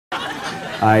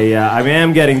I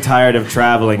am getting tired of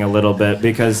traveling a little bit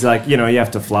because, like, you know, you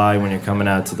have to fly when you're coming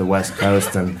out to the West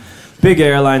Coast, and big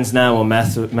airlines now will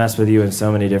mess with you in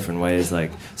so many different ways.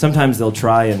 Like, sometimes they'll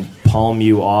try and palm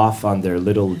you off on their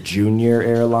little junior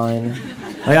airline.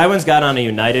 Like, I once got on a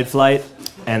United flight,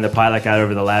 and the pilot got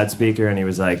over the loudspeaker, and he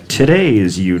was like,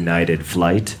 "Today's United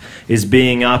flight is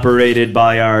being operated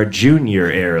by our junior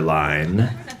airline,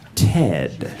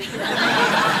 Ted."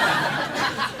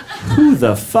 Who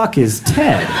the fuck is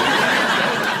Ted?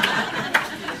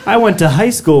 I went to high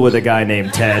school with a guy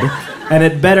named Ted, and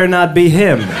it better not be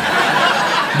him,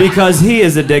 because he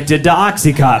is addicted to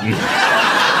Oxycontin.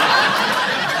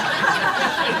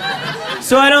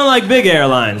 So I don't like big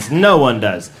airlines. No one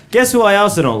does. Guess who I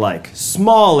also don't like?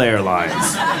 Small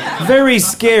airlines. Very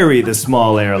scary, the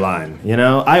small airline, you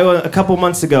know? I, a couple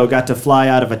months ago, got to fly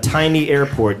out of a tiny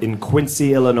airport in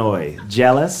Quincy, Illinois.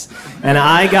 Jealous? And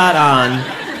I got on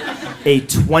a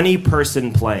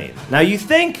 20-person plane. Now, you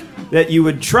think that you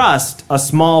would trust a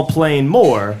small plane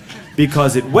more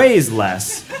because it weighs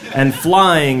less, and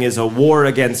flying is a war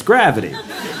against gravity.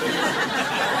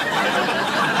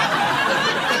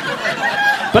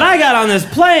 But I got on this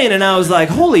plane and I was like,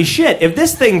 holy shit, if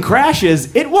this thing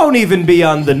crashes, it won't even be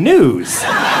on the news.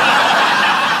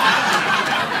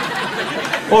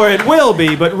 Or it will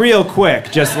be, but real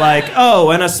quick, just like,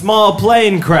 oh, and a small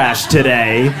plane crashed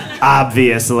today,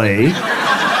 obviously.